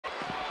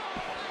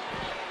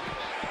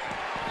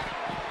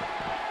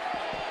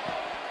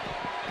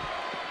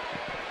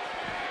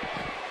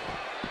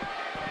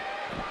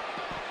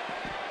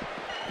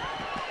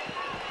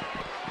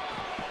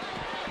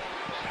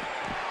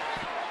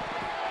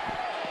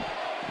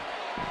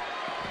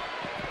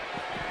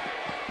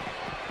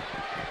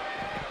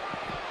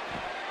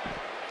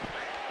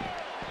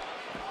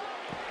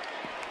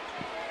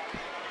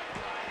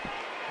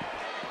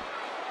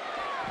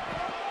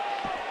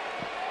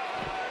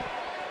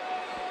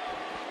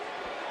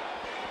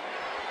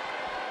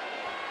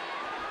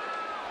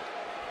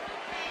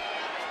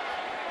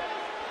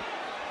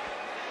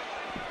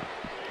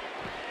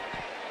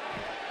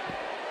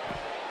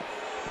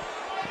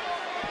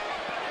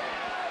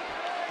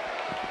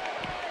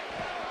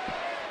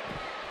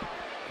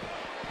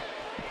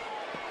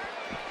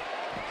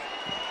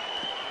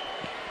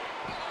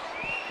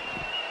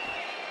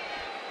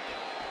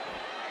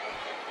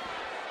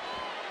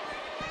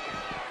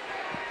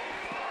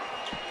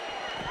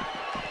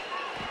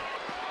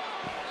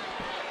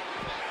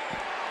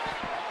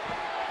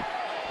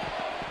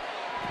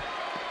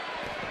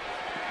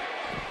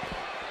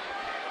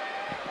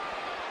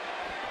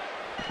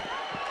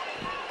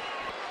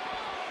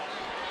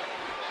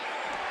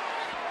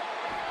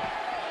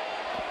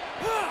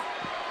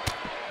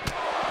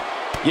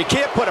You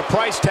can't put a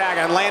price tag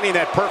on landing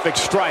that perfect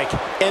strike,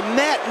 and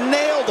that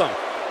nailed him.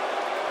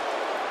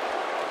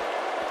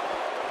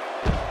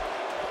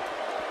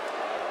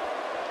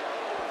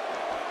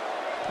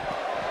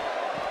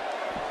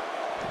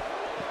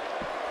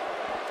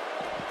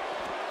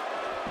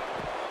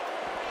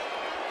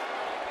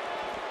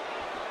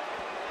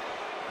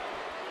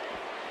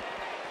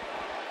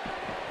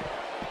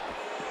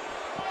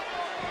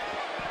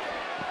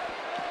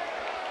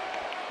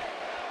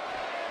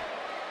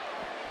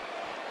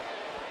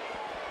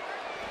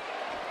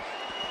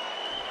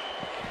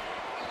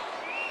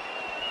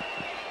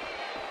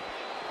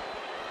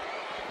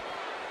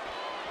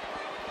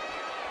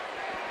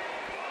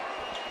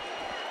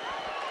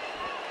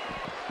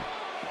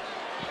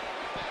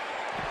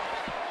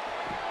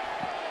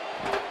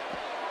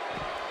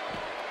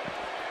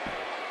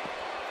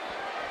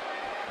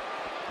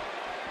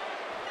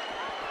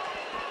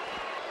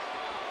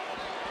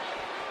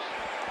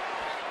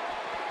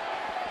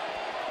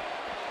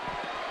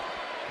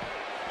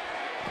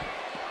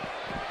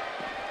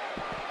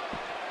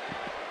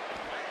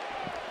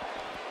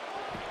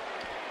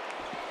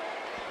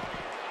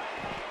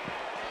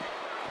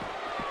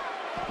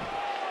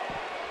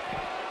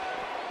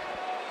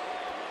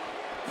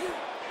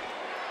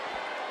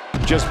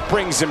 Just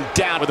brings him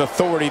down with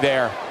authority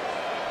there.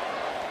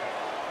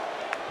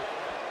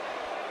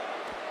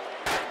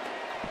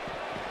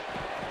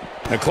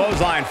 The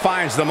clothesline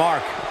finds the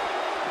mark.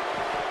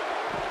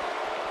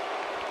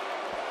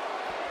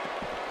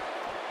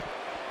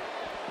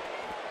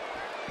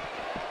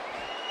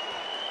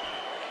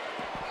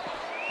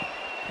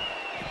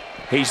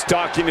 He's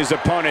stalking his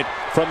opponent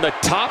from the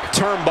top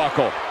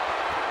turnbuckle.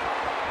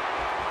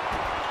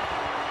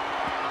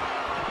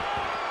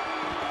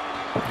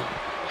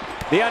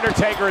 The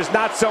Undertaker is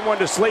not someone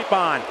to sleep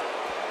on.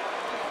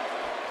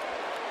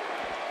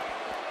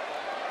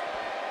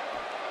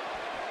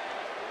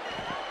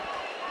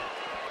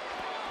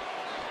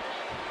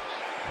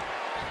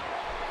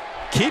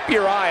 Keep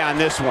your eye on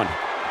this one.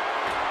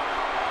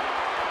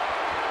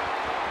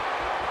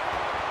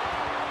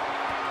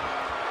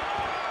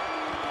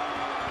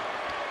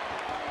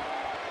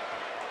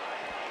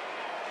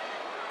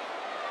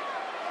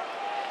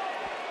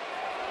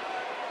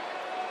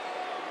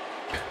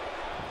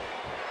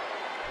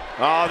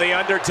 Oh, the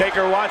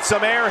Undertaker wants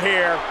some air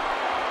here.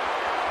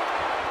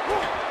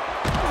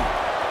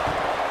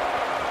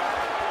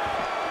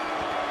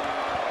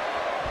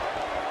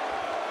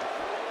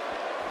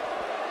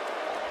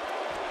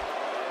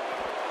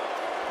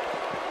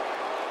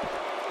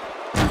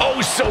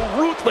 Oh, so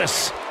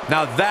ruthless.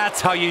 Now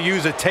that's how you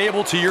use a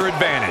table to your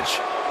advantage.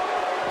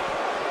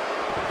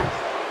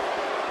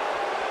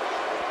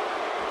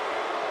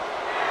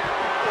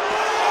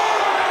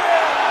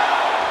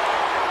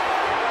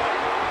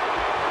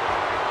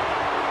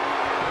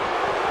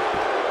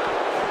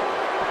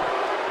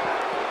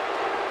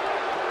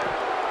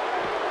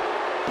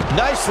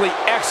 Nicely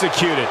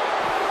executed.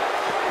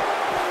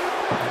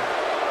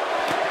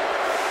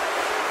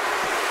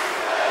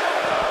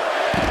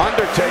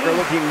 Undertaker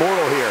looking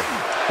mortal here.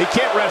 He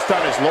can't rest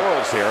on his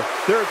laurels here.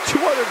 There are two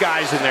other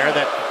guys in there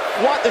that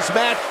want this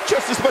match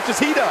just as much as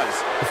he does.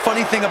 The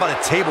funny thing about a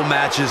table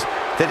match is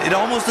that it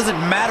almost doesn't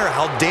matter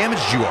how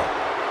damaged you are.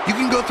 You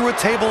can go through a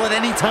table at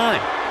any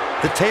time.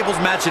 The tables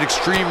match at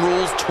Extreme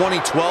Rules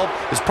 2012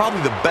 is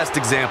probably the best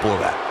example of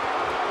that.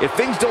 If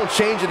things don't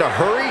change in a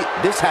hurry,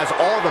 this has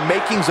all the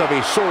makings of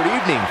a short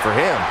evening for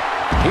him.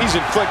 He's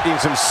inflicting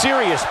some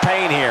serious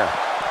pain here.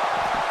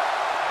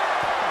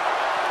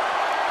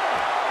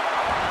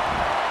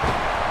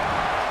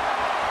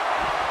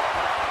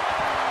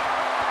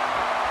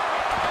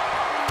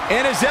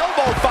 And his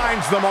elbow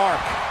finds the mark.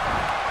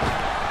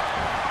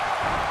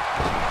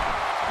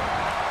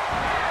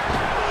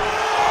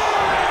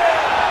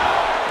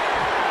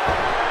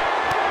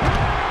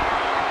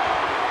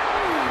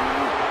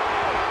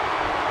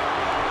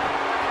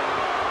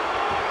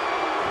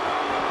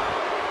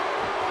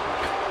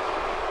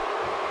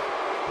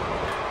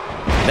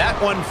 That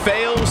one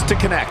fails to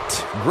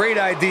connect. Great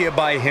idea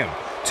by him.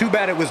 Too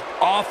bad it was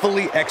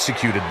awfully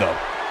executed, though.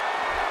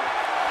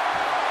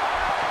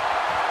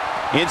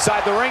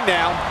 Inside the ring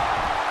now.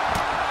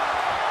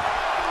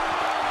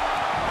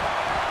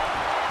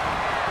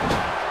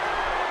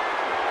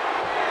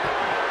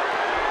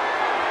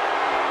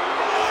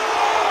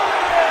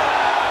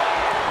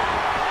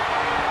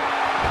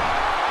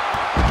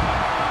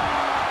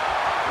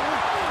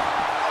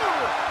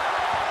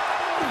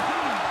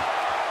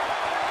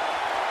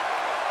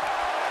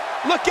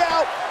 Look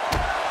out!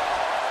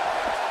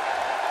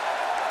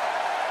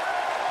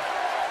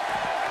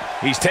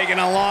 He's taking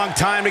a long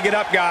time to get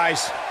up,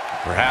 guys.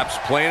 Perhaps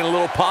playing a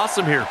little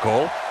possum here,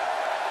 Cole.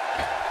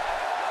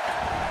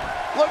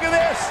 Look at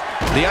this!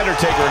 The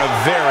Undertaker in a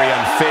very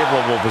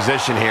unfavorable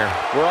position here.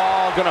 We're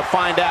all going to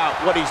find out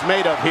what he's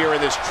made of here in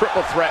this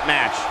triple threat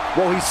match.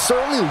 Well, he's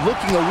certainly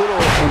looking a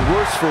little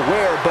worse for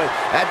wear, but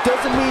that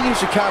doesn't mean you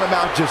should count him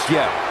out just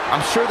yet.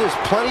 I'm sure there's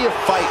plenty of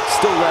fight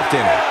still left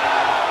in him.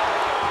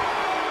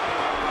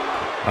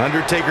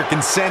 Undertaker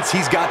can sense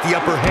he's got the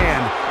upper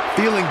hand.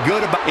 feeling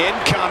good about...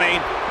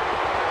 Incoming.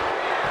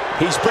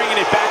 He's bringing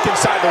it back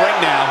inside the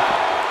ring now.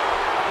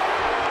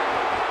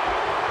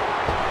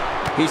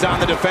 He's on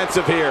the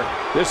defensive here.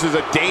 This is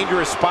a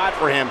dangerous spot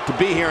for him to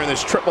be here in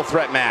this triple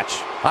threat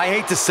match. I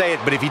hate to say it,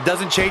 but if he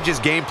doesn't change his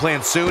game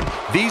plan soon,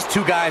 these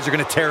two guys are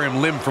going to tear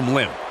him limb from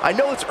limb. I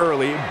know it's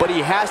early, but he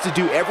has to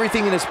do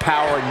everything in his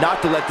power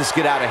not to let this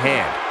get out of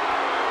hand.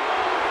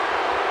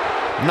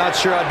 I'm not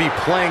sure I'd be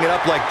playing it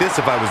up like this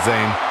if I was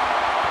Zayn.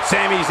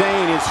 Sami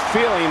Zayn is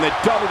feeling the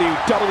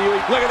WWE.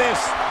 Look at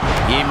this.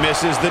 He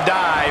misses the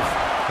dive.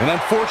 And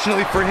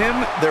unfortunately for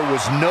him, there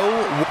was no...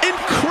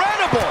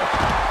 Incredible!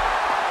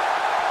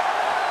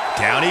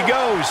 Down he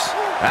goes.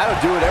 That'll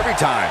do it every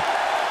time.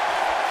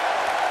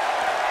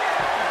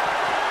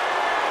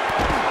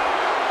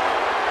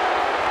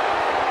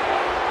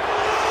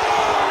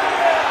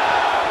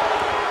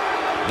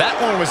 That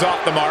one was off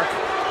the mark.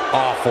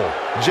 Awful.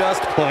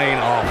 Just plain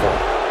awful.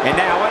 And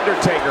now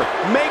Undertaker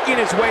making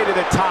his way to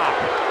the top.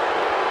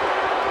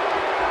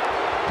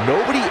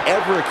 Nobody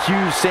ever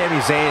accused Sami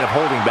Zayn of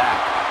holding back.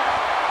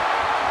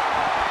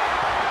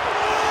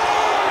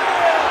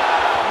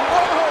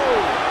 Whoa!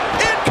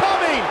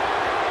 Incoming!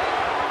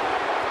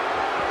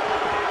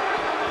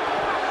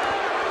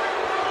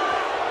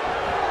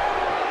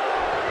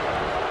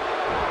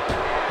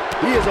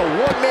 He is a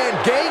one-man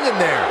gang in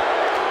there.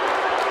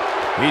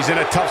 He's in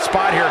a tough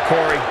spot here,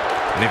 Corey.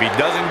 And if he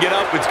doesn't get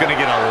up, it's going to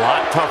get a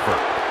lot tougher.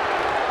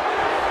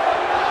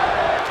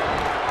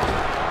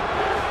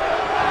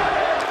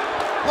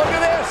 Look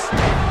at this.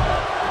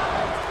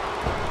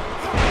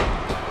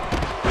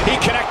 He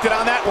connected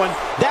on that one.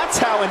 That's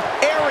how an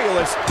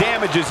aerialist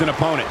damages an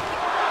opponent.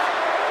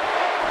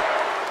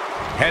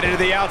 Headed to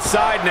the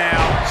outside now.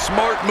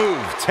 Smart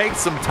move. Take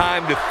some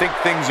time to think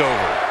things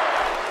over.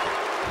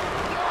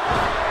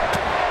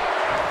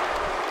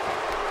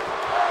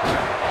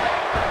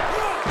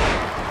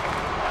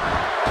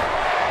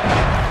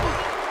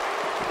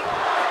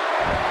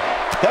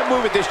 That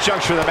move at this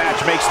juncture of the match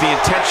makes the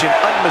intention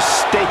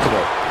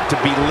unmistakable to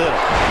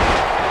belittle.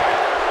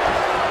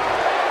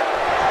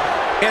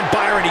 And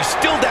Byron, he's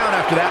still down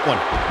after that one.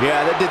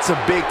 Yeah, that did some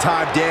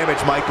big-time damage,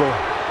 Michael.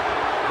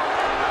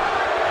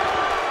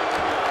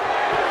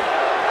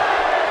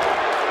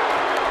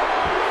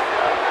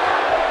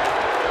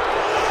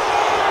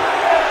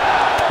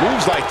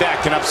 Moves like that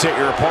can upset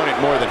your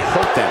opponent more than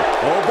hurt them.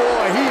 Oh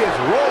boy, he is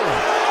rolling.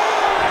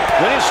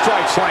 When his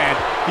strikes land,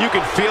 you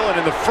can feel it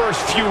in the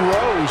first few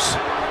rows.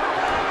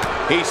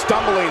 He's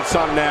stumbling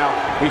some now.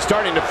 He's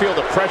starting to feel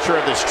the pressure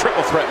of this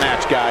triple threat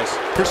match, guys.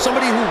 For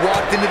somebody who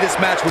walked into this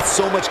match with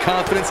so much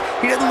confidence,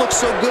 he doesn't look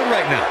so good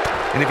right now.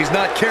 And if he's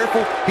not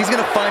careful, he's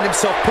going to find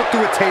himself put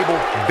through a table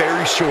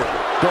very shortly.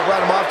 Don't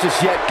write him off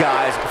just yet,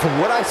 guys. From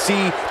what I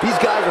see, these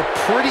guys are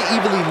pretty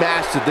evenly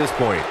matched at this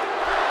point.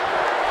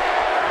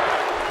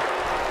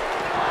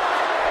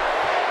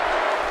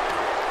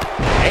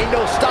 Ain't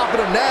no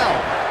stopping him now.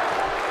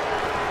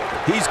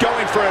 He's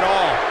going for it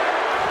all.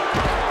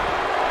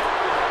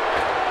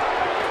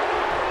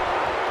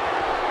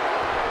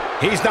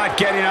 He's not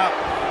getting up.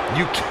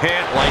 You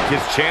can't like his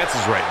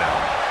chances right now.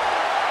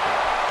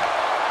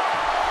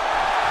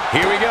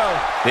 Here we go.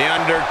 The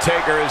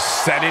Undertaker is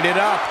setting it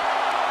up.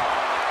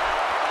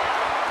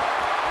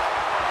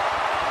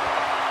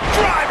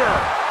 Driver!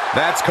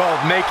 That's called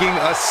making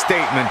a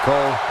statement,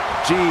 Cole.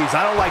 Jeez,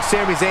 I don't like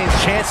Sami Zayn's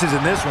chances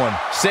in this one.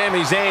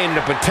 Sami Zayn in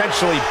a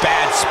potentially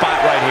bad spot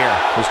right here.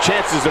 His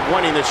chances of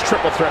winning this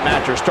triple threat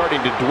match are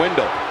starting to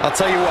dwindle. I'll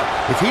tell you what,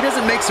 if he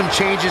doesn't make some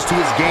changes to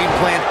his game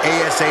plan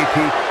ASAP,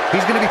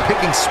 he's going to be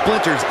picking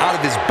splinters out of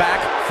his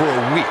back for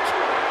a week.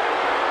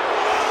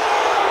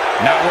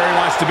 Not where he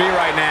wants to be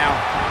right now.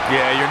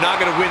 Yeah, you're not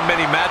going to win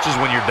many matches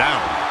when you're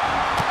down.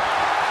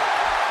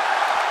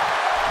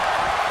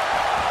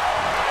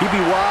 He'd be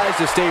wise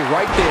to stay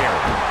right there.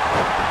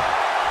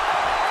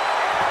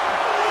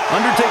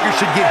 Undertaker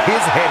should get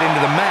his head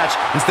into the match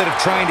instead of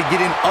trying to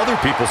get in other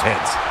people's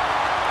heads.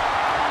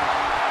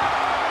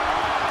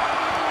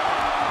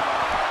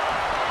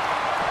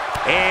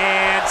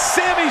 And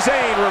Sami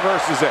Zayn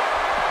reverses it.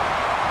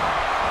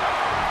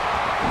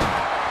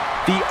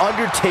 The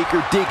Undertaker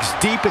digs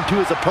deep into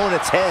his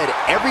opponent's head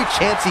every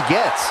chance he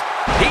gets.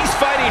 He's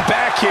fighting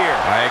back here.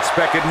 I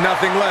expected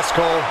nothing less,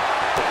 Cole.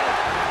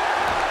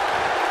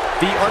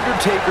 The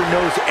Undertaker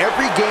knows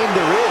every game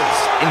there is,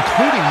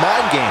 including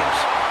mind games.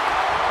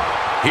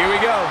 Here we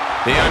go.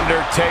 The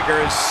Undertaker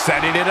is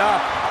setting it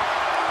up.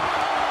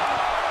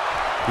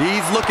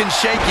 He's looking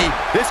shaky.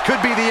 This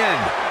could be the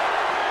end.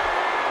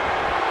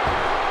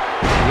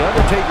 The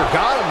Undertaker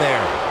got him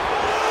there.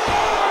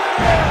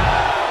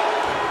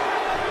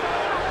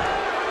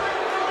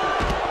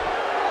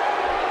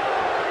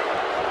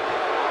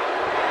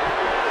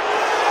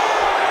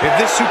 If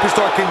this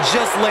superstar can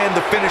just land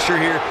the finisher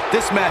here,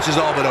 this match is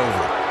all but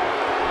over.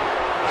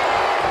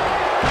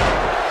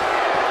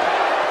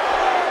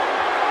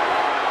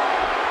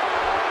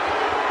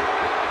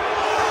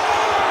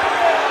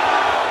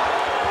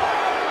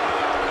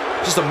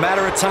 Just a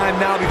matter of time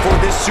now before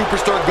this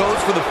superstar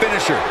goes for the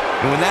finisher.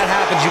 And when that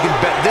happens, you can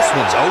bet this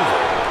one's over.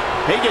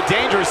 They get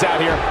dangerous out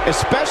here,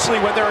 especially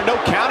when there are no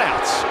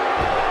countouts.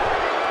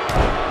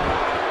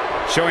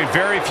 Showing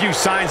very few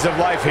signs of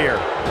life here.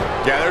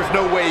 Yeah, there's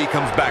no way he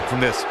comes back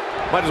from this.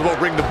 Might as well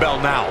ring the bell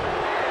now.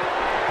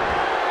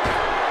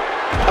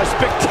 A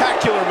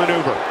spectacular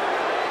maneuver.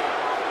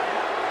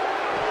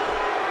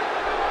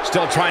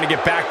 Still trying to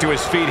get back to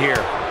his feet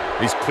here.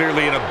 He's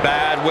clearly in a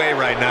bad way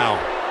right now.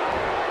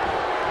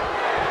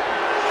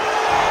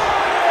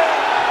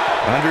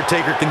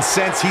 Undertaker can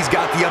sense he's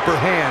got the upper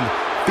hand,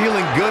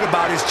 feeling good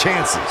about his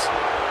chances.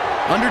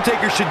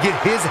 Undertaker should get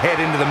his head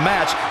into the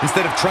match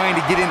instead of trying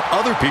to get in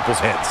other people's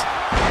heads.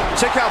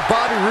 Check out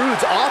Bobby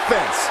Roode's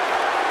offense.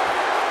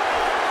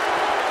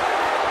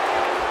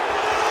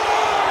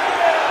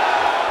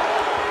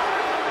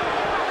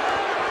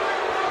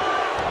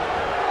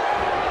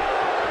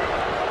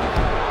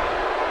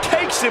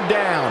 Takes him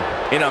down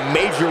in a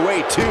major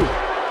way, too.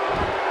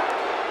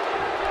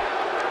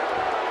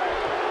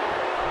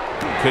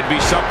 Could be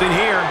something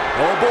here.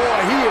 Oh, boy,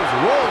 he is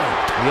rolling.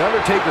 The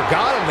Undertaker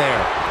got him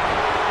there.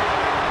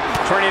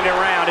 Turning it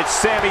around, it's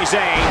Sami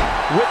Zayn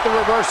with the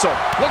reversal.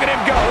 Look at him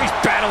go. He's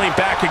battling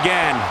back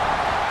again.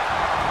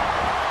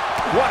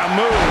 What a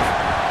move.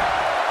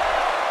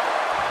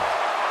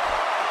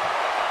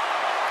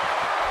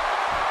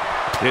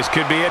 This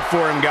could be it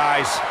for him,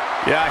 guys.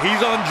 Yeah,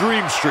 he's on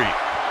Dream Street.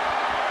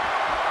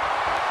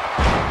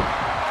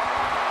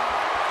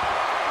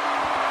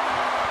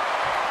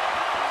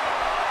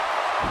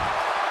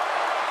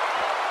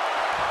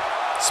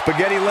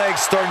 Spaghetti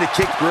legs starting to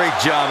kick. Great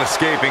job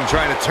escaping,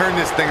 trying to turn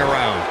this thing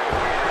around.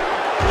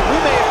 We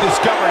may have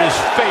discovered his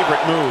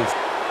favorite move.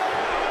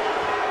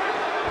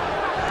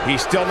 He's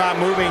still not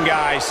moving,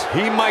 guys.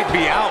 He might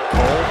be out,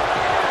 Cole.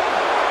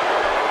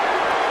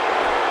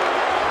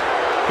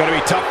 Going to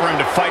be tough for him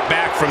to fight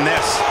back from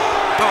this.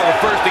 Oh,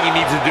 the first thing he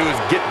needs to do is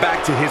get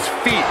back to his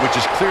feet, which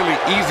is clearly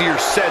easier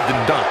said than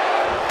done.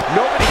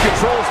 Nobody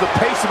controls the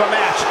pace of a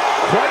match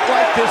quite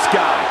like this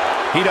guy.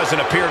 He doesn't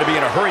appear to be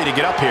in a hurry to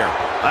get up here.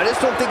 I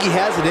just don't think he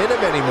has it in him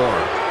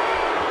anymore.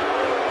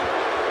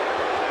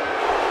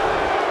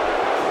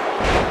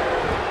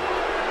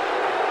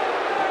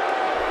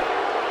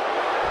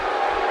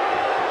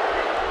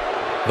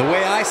 The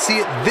way I see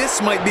it,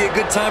 this might be a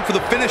good time for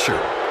the finisher.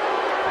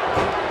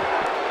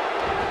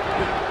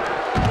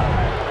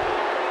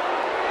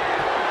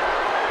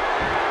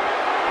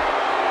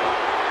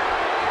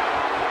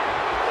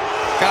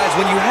 Guys,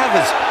 when you have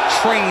as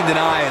trained an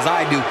eye as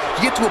I do,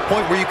 you get to a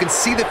point where you can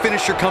see the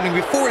finisher coming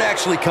before it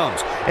actually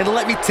comes. And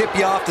let me tip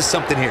you off to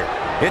something here.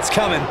 It's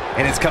coming,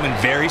 and it's coming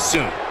very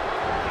soon.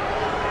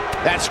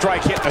 That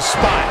strike hit the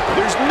spot.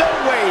 There's no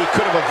way he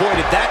could have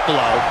avoided that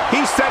blow.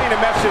 He's sending a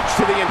message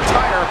to the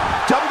entire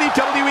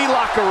WWE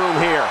locker room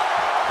here.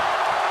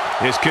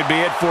 This could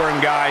be it for him,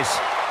 guys.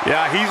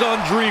 Yeah, he's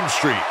on Dream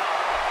Street.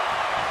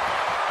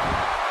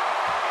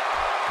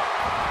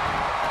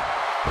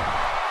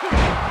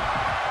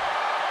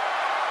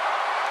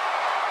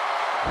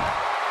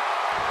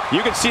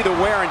 You can see the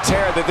wear and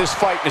tear that this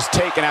fight has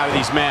taken out of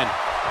these men.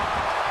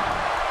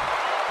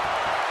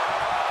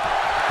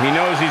 He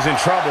knows he's in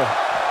trouble.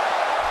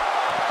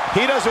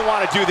 He doesn't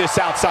want to do this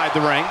outside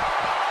the ring.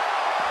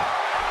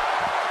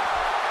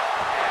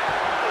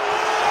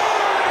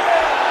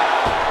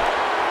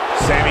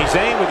 Sami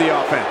Zayn with the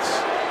offense.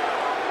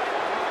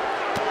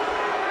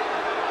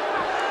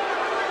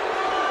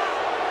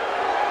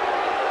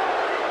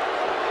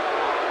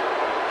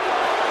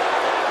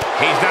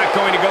 He's not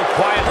going to go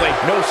quietly.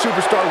 No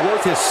superstar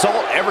worth his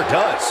salt ever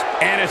does.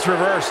 And it's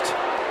reversed.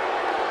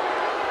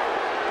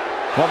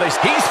 Well, he's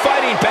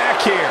fighting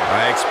back here.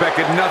 I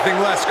expected nothing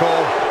less, Cole.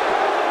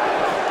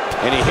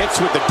 And he hits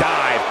with the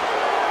dive.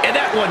 And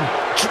that one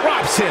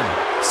drops him.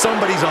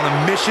 Somebody's on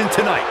a mission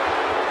tonight.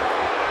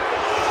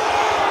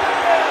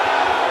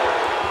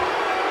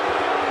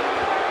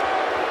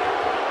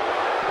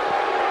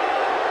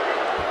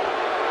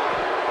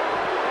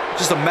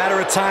 Just a matter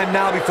of time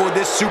now before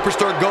this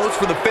superstar goes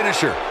for the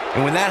finisher.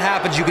 And when that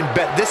happens, you can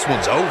bet this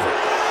one's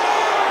over.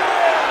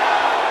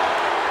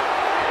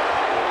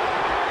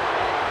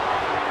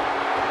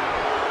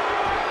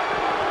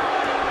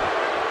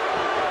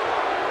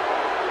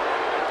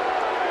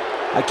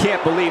 I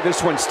can't believe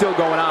this one's still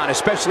going on,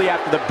 especially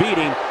after the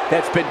beating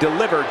that's been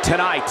delivered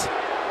tonight.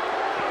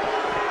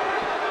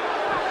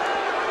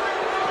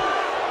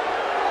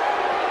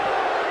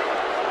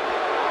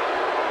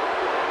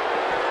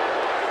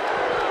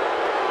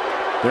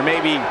 There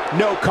may be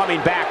no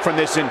coming back from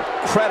this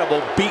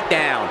incredible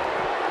beatdown.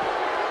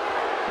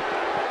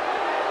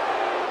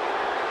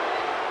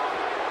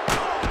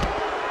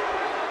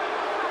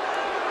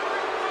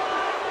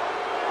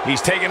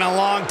 He's taking a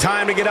long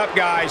time to get up,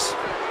 guys.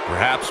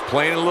 Perhaps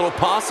playing a little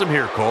possum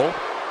here, Cole.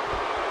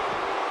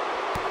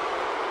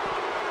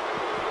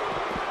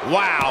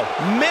 Wow,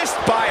 missed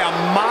by a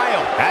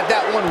mile. Had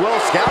that one well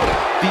scouted.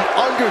 The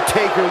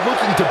Undertaker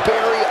looking to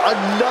bury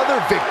another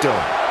victim.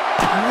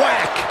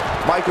 Whack!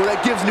 Michael, that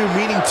gives new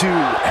meaning to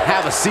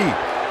have a seat.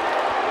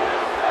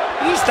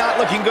 He's not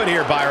looking good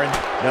here, Byron.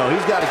 No,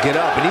 he's got to get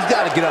up, and he's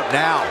got to get up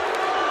now.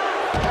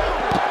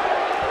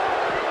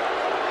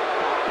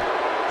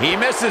 He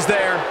misses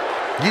there.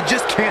 You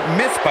just can't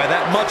miss by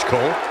that much,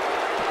 Cole.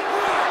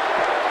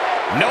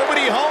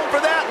 Nobody home for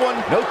that one.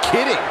 No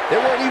kidding. There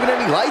weren't even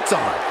any lights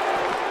on.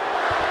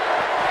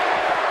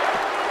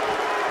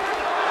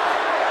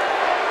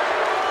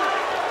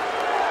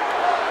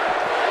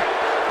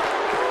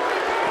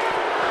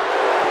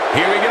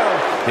 Here we go.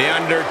 The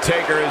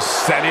Undertaker is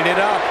setting it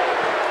up.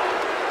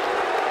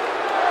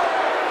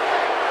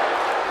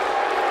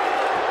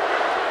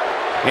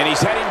 And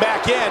he's heading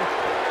back in.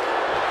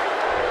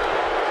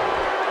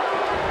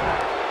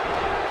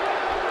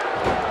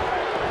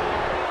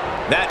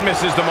 That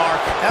misses the mark.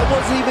 That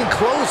wasn't even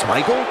close,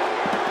 Michael.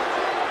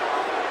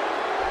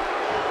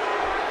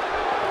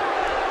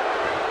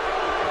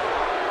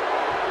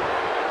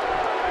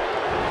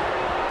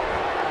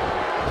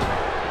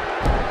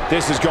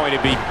 This is going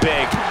to be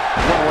big,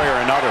 one way or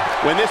another.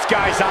 When this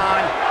guy's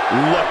on,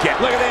 look at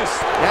this.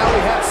 Now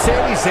we have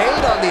Sami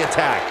Zayn on the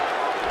attack.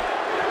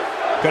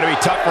 Going to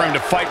be tough for him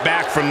to fight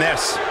back from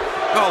this.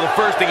 Oh, the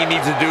first thing he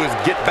needs to do is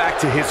get back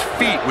to his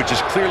feet, which is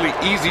clearly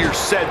easier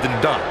said than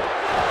done.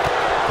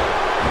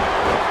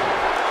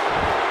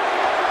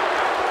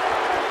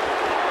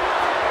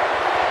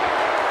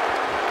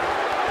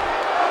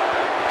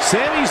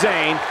 Sami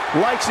Zayn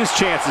likes his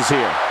chances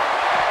here.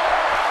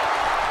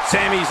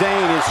 Sami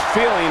Zayn is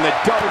feeling the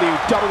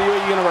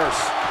WWE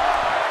Universe.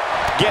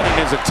 Getting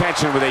his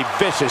attention with a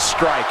vicious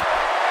strike.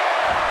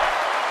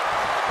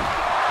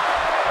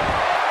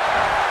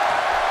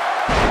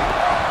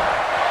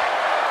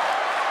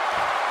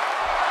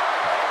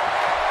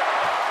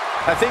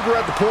 I think we're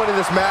at the point in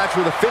this match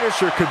where the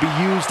finisher could be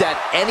used at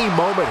any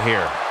moment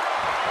here.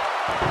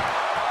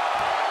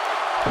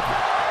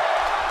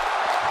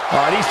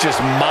 Oh, and he's just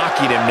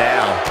mocking him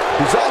now.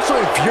 He's also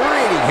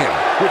infuriating him,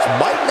 which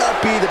might not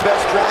be the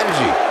best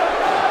strategy.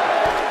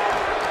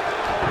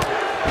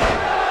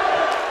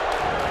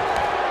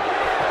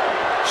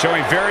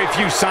 Showing very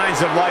few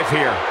signs of life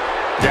here.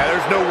 Yeah,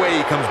 there's no way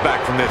he comes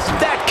back from this.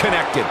 That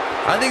connected.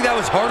 I think that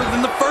was harder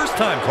than the first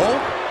time, Cole.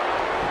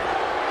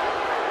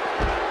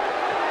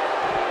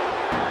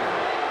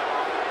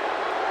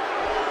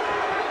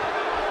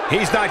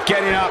 He's not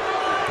getting up.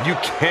 You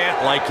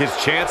can't like his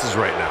chances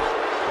right now.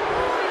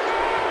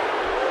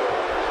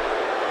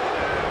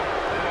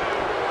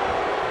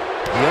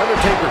 The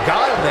Undertaker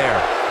got him there.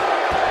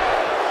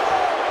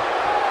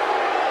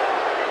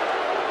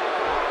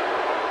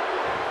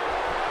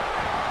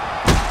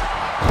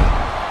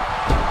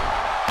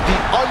 The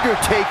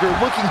Undertaker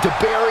looking to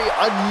bury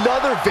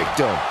another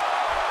victim.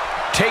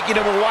 Taking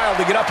him a while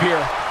to get up here.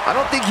 I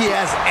don't think he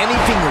has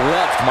anything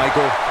left,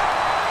 Michael.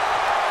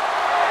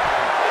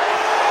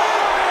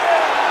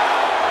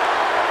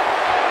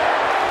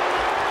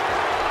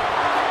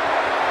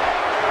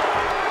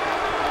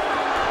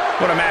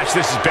 What a match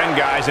this has been,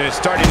 guys, and it's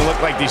starting to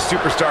look like these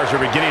superstars are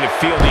beginning to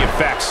feel the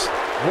effects.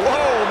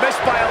 Whoa,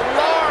 missed by a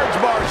large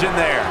margin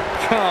there.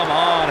 Come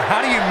on, how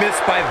do you miss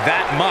by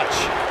that much?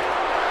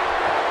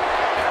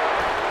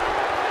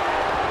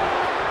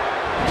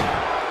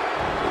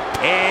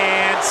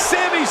 And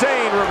Sami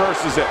Zayn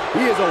reverses it.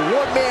 He is a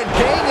one-man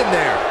gang in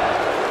there.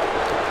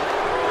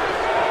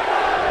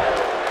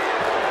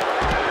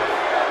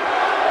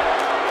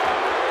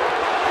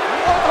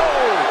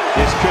 Whoa!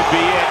 This could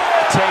be it.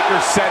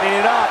 Taker setting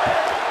it up.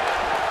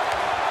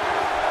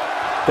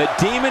 The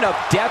Demon of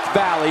Death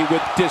Valley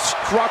with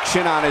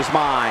destruction on his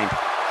mind.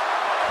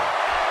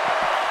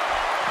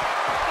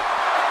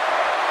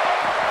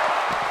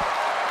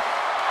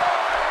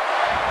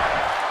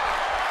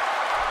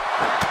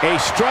 A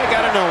strike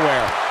out of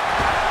nowhere.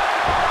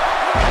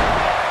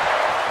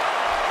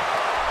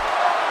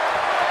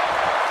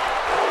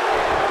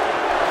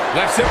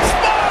 Left him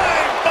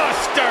spine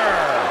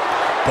buster.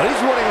 But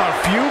he's running on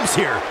fumes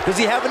here. Does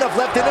he have enough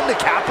left in him to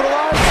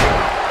capitalize?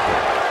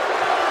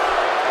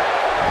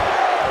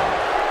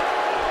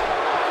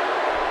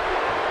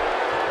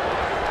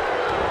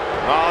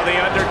 Oh, the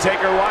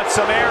Undertaker wants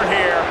some air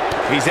here.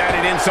 He's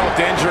added insult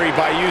to injury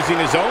by using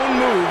his own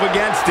move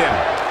against him.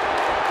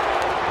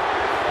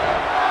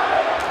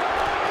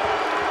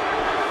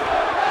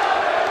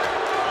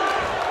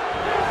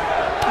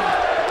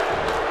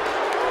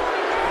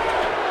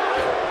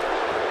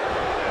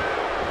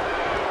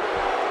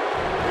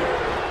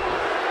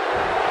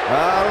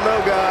 I don't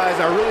know,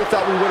 guys. I really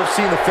thought we would have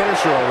seen the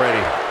finisher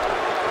already.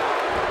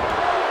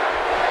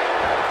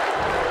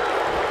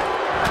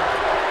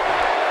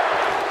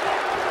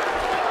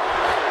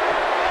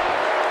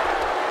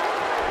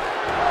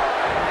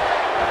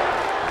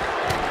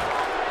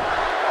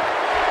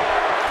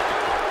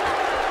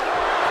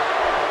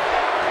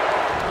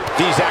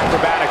 These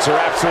acrobatics are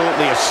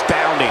absolutely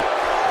astounding.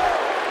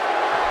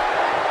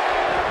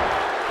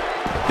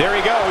 There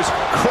he goes,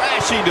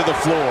 crashing to the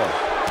floor.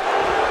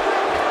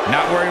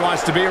 Not where he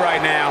wants to be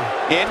right now.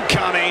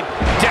 Incoming.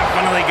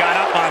 Definitely got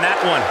up on that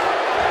one.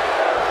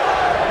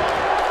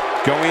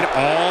 Going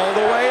all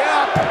the way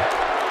up.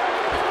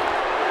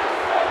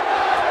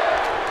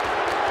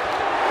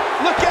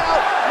 Look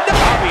out! No!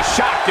 I'll be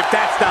shocked if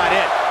that's not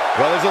it.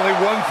 Well, there's only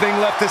one thing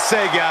left to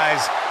say,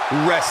 guys.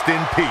 Rest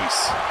in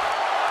peace.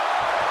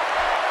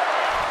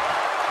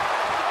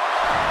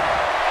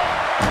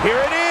 Here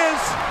it is.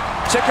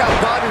 Check out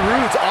Bobby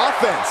Roode's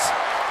offense.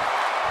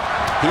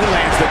 He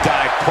lands the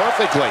dive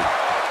perfectly.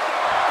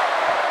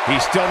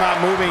 He's still not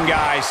moving,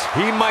 guys.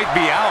 He might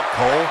be out,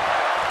 Cole.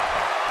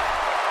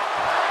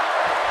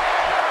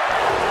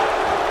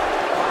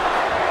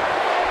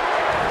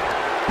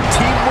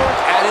 Teamwork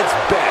at its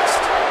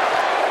best.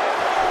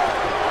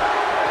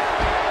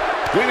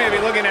 We may be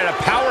looking at a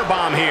power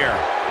bomb here.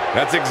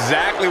 That's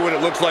exactly what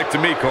it looks like to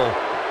me, Cole.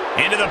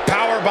 Into the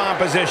power bomb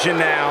position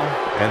now.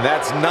 And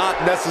that's not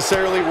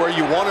necessarily where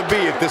you want to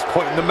be at this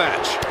point in the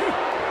match.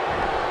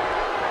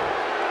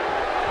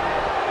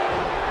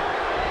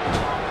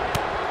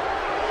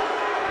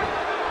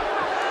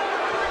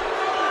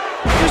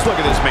 Just look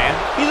at this man.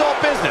 He's all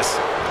business.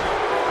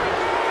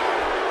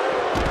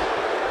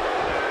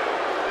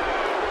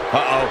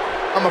 Uh-oh.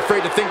 I'm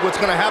afraid to think what's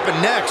going to happen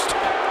next.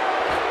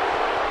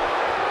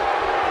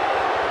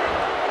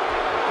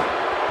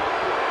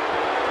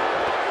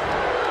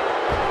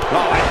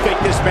 Oh, I think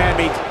this man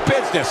means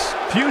business.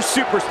 Few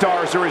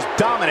superstars are as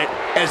dominant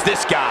as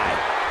this guy.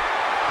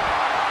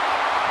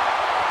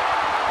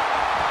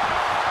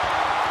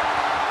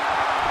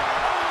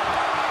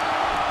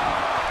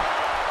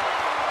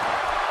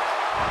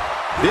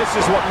 This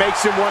is what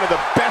makes him one of the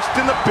best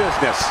in the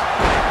business.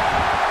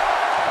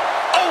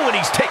 Oh, and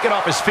he's taken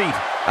off his feet.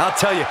 I'll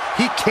tell you,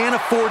 he can't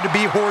afford to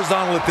be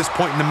horizontal at this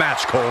point in the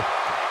match, Cole.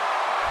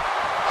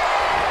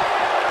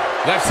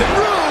 Left it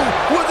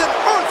Rude with an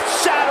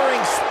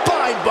earth-shattering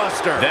spine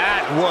buster.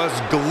 That was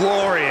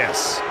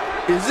glorious.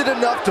 Is it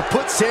enough to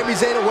put Sami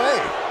Zayn away?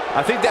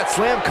 I think that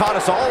slam caught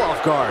us all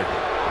off guard.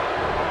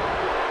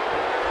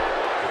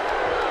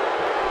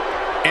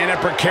 In a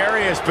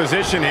precarious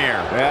position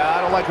here. Yeah,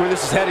 I don't like where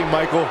this is heading,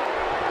 Michael.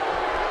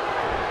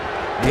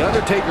 The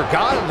Undertaker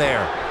got him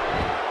there.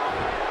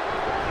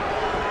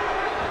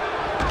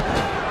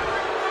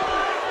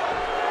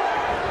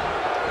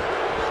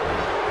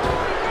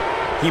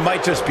 He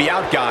might just be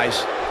out,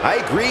 guys. I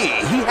agree.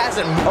 He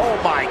hasn't... Oh,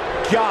 my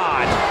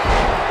God.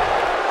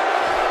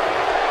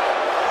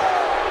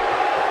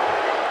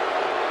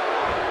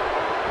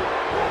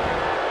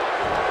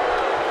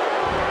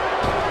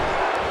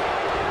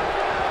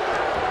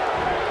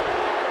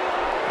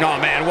 Oh,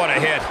 man, what a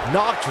hit.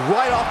 Knocked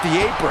right off the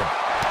apron.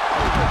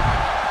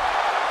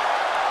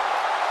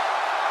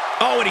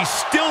 Oh, and he's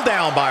still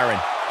down, Byron.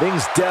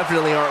 Things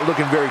definitely aren't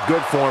looking very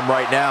good for him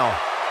right now.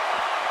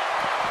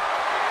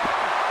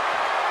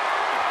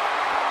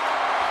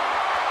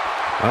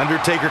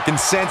 Undertaker can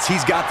sense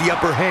he's got the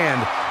upper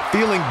hand,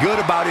 feeling good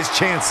about his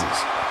chances.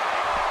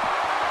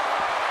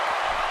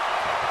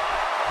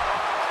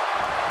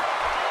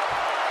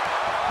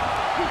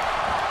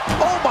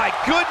 Oh, my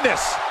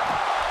goodness.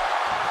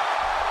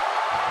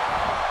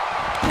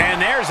 And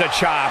there's a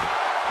chop.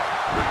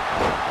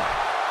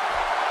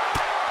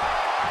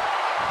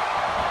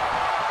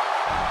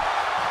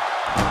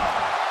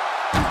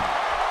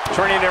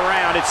 Turning it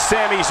around, it's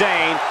Sami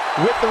Zayn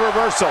with the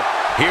reversal.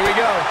 Here we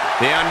go.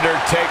 The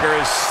Undertaker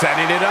is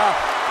setting it up.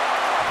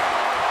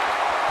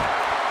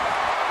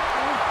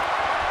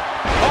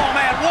 Oh,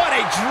 man, what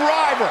a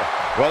driver.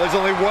 Well, there's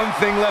only one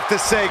thing left to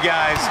say,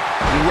 guys.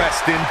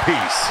 Rest in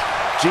peace.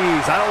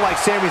 Jeez, I don't like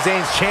Sami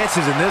Zayn's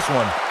chances in this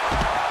one.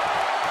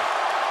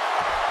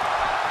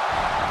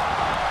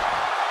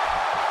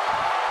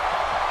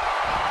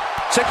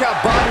 Check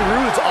out Bobby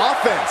Roode's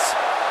offense.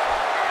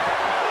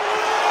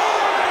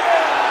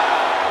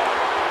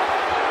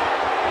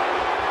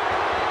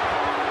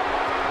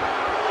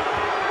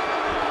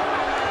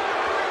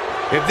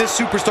 If this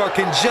superstar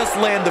can just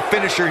land the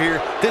finisher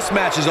here, this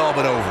match is all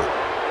but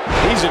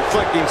over. He's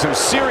inflicting some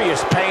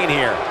serious pain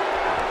here.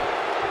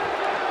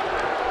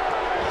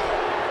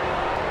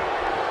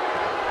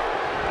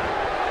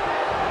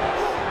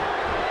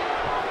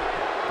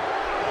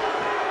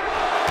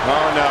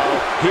 Oh, no.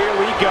 Here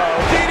we go.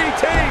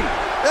 DDT!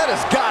 That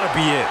has got to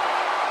be it.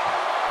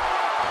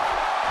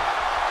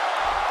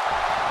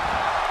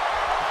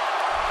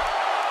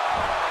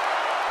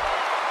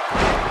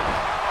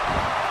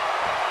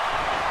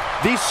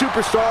 These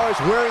superstars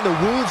wearing the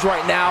wounds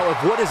right now of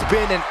what has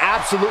been an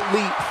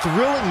absolutely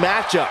thrilling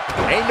matchup.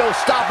 Ain't no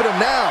stopping them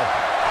now.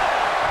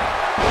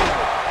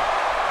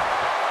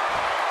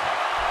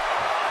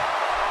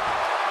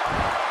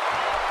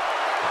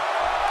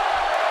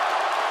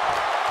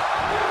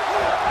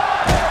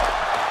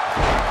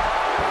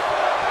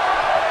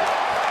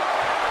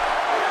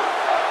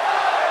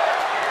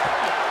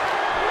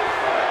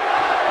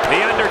 The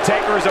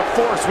Undertaker is a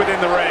force within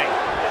the ring.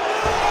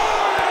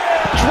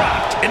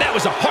 Dropped, and that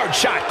was a hard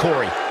shot,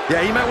 Corey.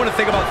 Yeah, you might want to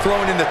think about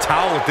throwing in the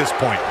towel at this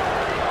point.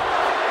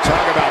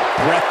 Talk about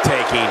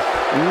breathtaking.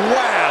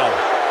 Wow.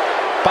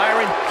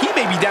 Byron, he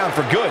may be down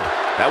for good.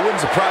 That wouldn't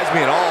surprise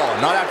me at all,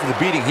 not after the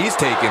beating he's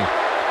taken.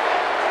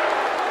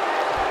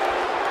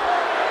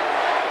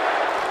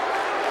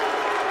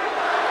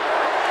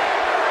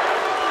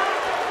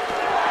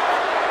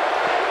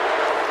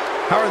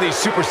 How are these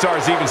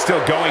superstars even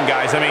still going,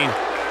 guys? I mean,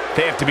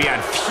 they have to be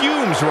on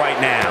fumes right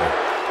now.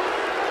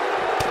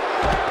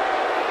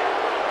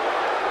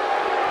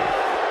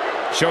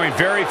 Showing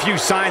very few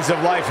signs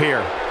of life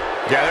here.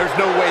 Yeah, there's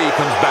no way he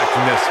comes back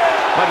from this.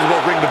 Might as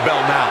well ring the bell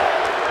now.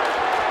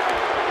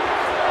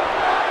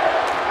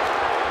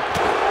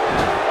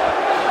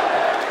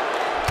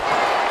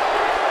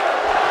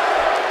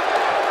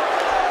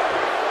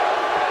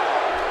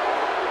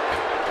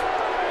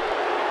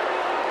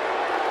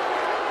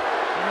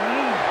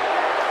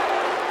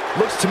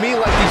 Looks to me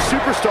like these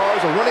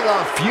superstars are running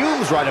on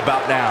fumes right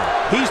about now.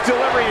 He's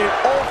delivering an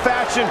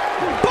old-fashioned,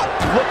 but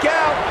look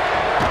out!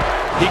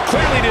 He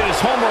clearly did his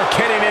homework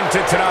heading into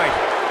tonight.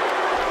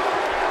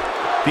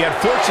 The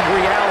unfortunate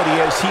reality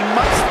is he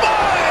must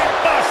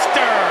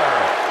Buster!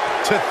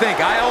 To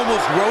think, I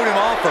almost wrote him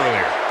off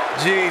earlier.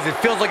 Jeez, it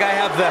feels like I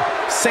have the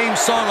same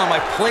song on my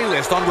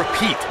playlist on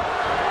repeat.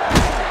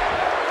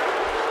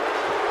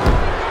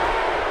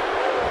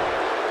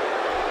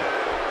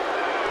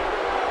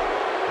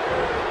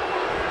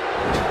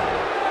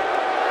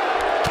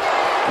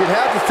 You'd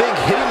have to think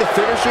hitting the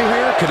finisher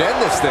here could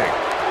end this thing.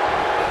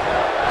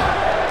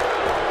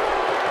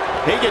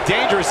 They get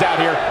dangerous out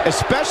here,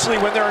 especially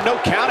when there are no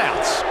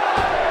countouts.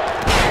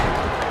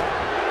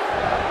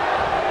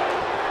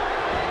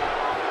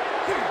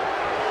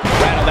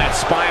 Rattle that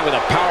spine with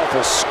a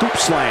powerful scoop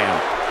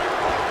slam.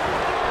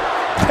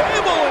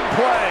 Table in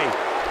play.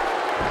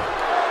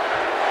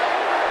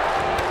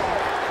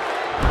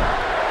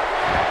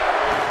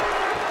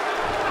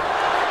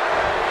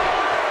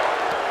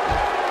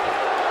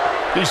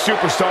 These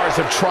superstars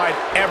have tried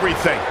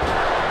everything.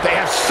 They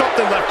have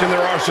something left in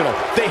their arsenal.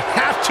 They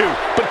have to,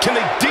 but can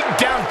they dig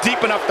down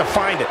deep enough to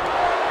find it?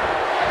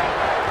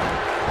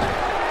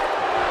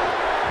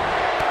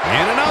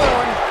 And another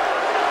one.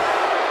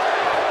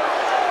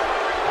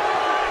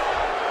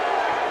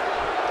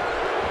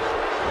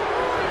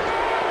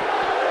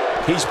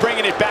 He's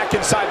bringing it back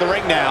inside the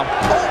ring now.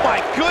 Oh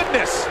my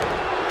goodness!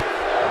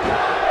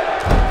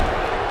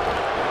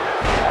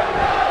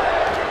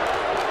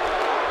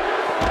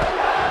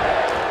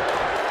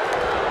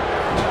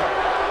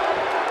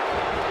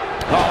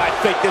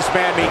 I think this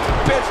man means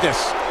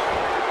business.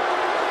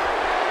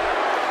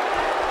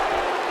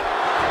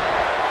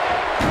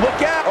 Look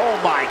out! Oh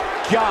my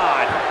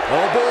God!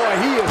 Oh boy,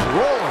 he is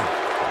rolling.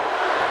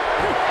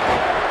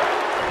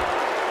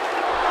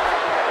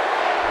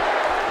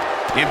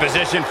 In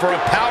position for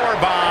a power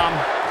bomb.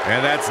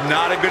 And that's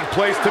not a good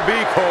place to be,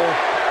 Cole.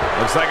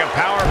 Looks like a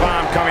power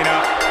bomb coming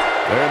up.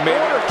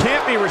 Order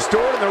can't be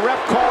restored, and the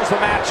ref calls the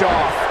match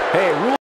off. Hey,